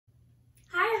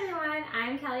everyone,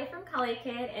 I'm Kelly from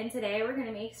Culikid, and today we're going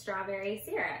to make strawberry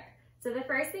syrup. So the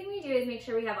first thing we do is make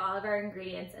sure we have all of our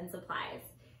ingredients and supplies.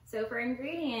 So for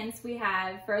ingredients, we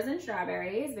have frozen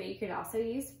strawberries, but you could also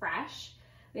use fresh.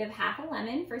 We have half a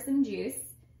lemon for some juice,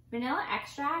 vanilla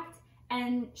extract,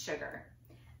 and sugar.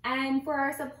 And for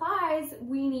our supplies,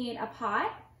 we need a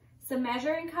pot, some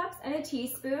measuring cups and a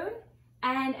teaspoon,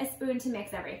 and a spoon to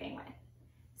mix everything with.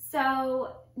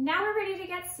 So now we're ready to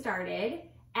get started.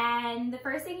 And the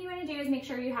first thing you want to do is make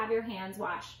sure you have your hands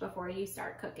washed before you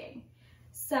start cooking.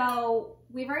 So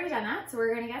we've already done that, so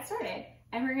we're going to get started.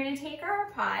 And we're going to take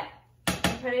our pot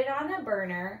and put it on the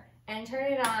burner and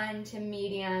turn it on to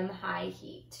medium-high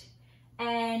heat.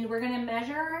 And we're going to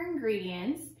measure our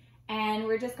ingredients, and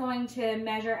we're just going to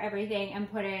measure everything and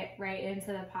put it right into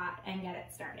the pot and get it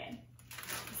started.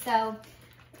 So,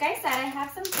 like I said, I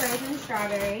have some frozen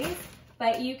strawberries,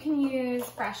 but you can use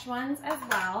fresh ones as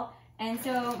well. And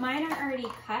so mine are already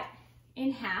cut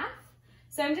in half.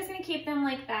 So I'm just gonna keep them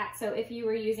like that. So if you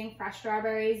were using fresh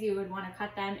strawberries, you would wanna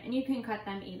cut them, and you can cut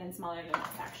them even smaller than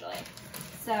this actually.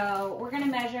 So we're gonna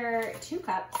measure 2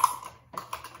 cups.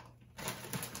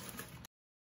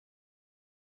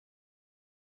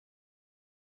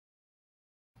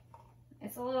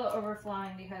 It's a little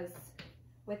overflowing because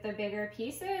with the bigger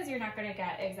pieces, you're not gonna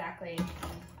get exactly,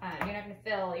 you're not gonna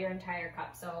fill your entire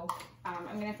cup. So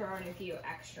I'm gonna throw in a few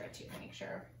extra to make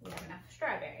sure we have enough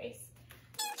strawberries.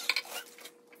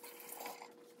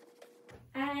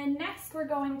 And next we're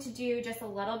going to do just a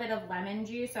little bit of lemon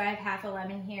juice. So I have half a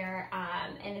lemon here,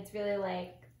 and it's really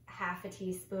like half a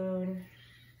teaspoon,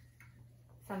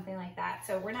 something like that.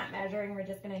 So we're not measuring, we're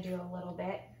just gonna do a little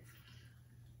bit.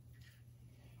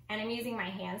 And I'm using my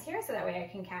hands here so that way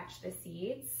I can catch the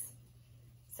seeds.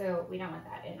 So we don't want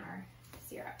that in our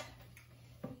syrup.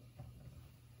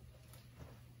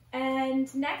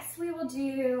 And next we will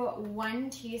do 1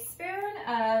 teaspoon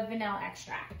of vanilla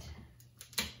extract.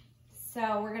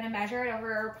 So we're gonna measure it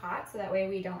over our pot so that way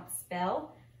we don't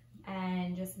spill.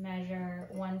 And just measure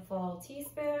 1 full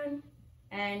teaspoon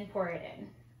and pour it in.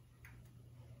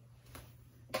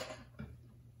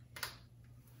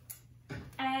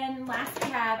 And last we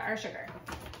have our sugar.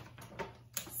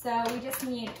 So we just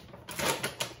need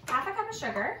half a cup of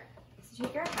sugar. So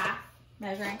take your half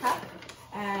measuring cup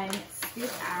and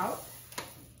scoop out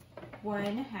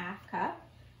 1/2 cup.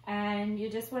 And you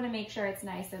just want to make sure it's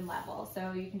nice and level.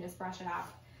 So you can just brush it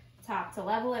off top to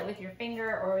level it with your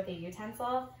finger or with a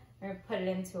utensil, or put it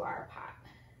into our pot.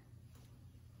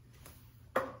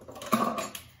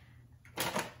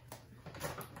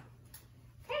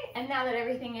 And now that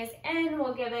everything is in,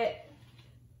 we'll give it,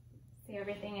 see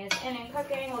everything is in and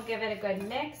cooking, we'll give it a good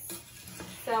mix.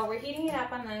 So we're heating it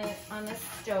up on the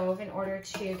stove in order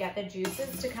to get the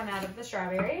juices to come out of the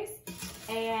strawberries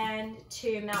and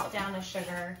to melt down the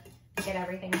sugar to get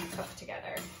everything cooked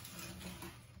together.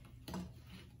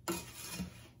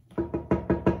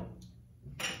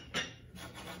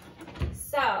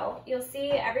 So you'll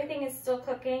see everything is still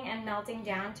cooking and melting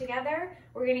down together.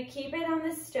 We're gonna keep it on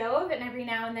the stove and every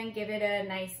now and then give it a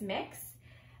nice mix.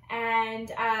 And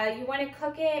you wanna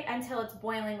cook it until it's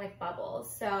boiling with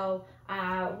bubbles. So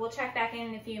we'll check back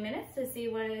in a few minutes to see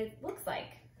what it looks like.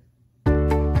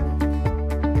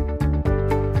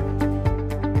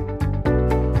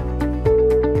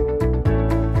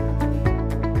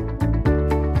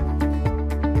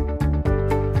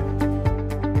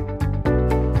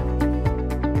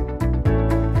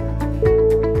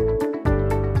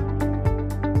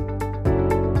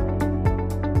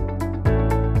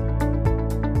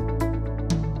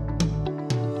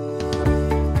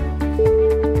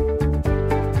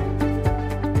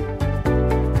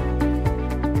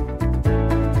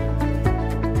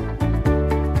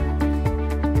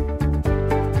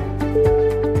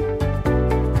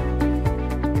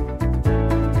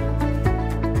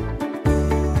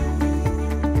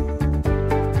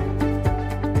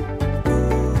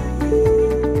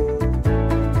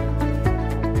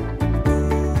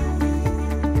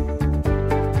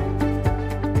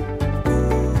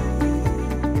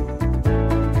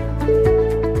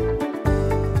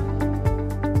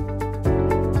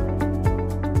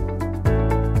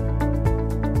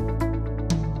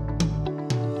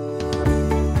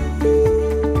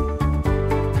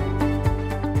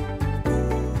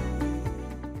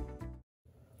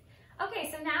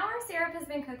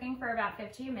 Cooking for about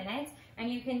 15 minutes, and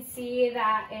you can see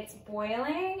that it's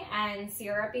boiling and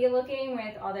syrupy looking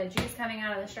with all the juice coming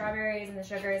out of the strawberries, and the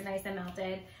sugar is nice and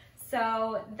melted.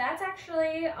 So that's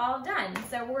actually all done.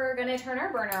 So we're gonna turn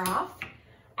our burner off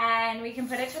and we can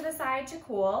put it to the side to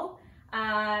cool.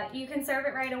 You can serve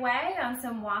it right away on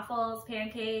some waffles,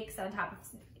 pancakes, on top of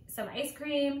some ice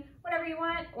cream, whatever you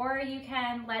want, or you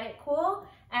can let it cool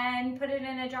and put it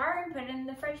in a jar and put it in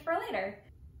the fridge for later.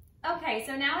 Okay,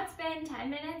 so now it's been 10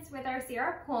 minutes with our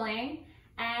syrup cooling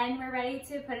and we're ready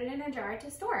to put it in a jar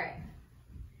to store it.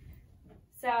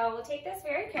 So we'll take this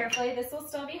very carefully. This will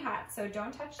still be hot, so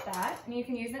don't touch that. And you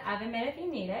can use an oven mitt if you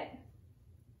need it.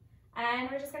 And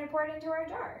we're just gonna pour it into our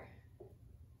jar.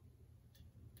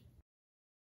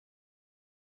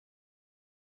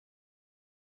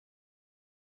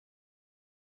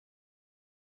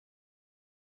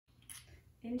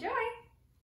 Enjoy!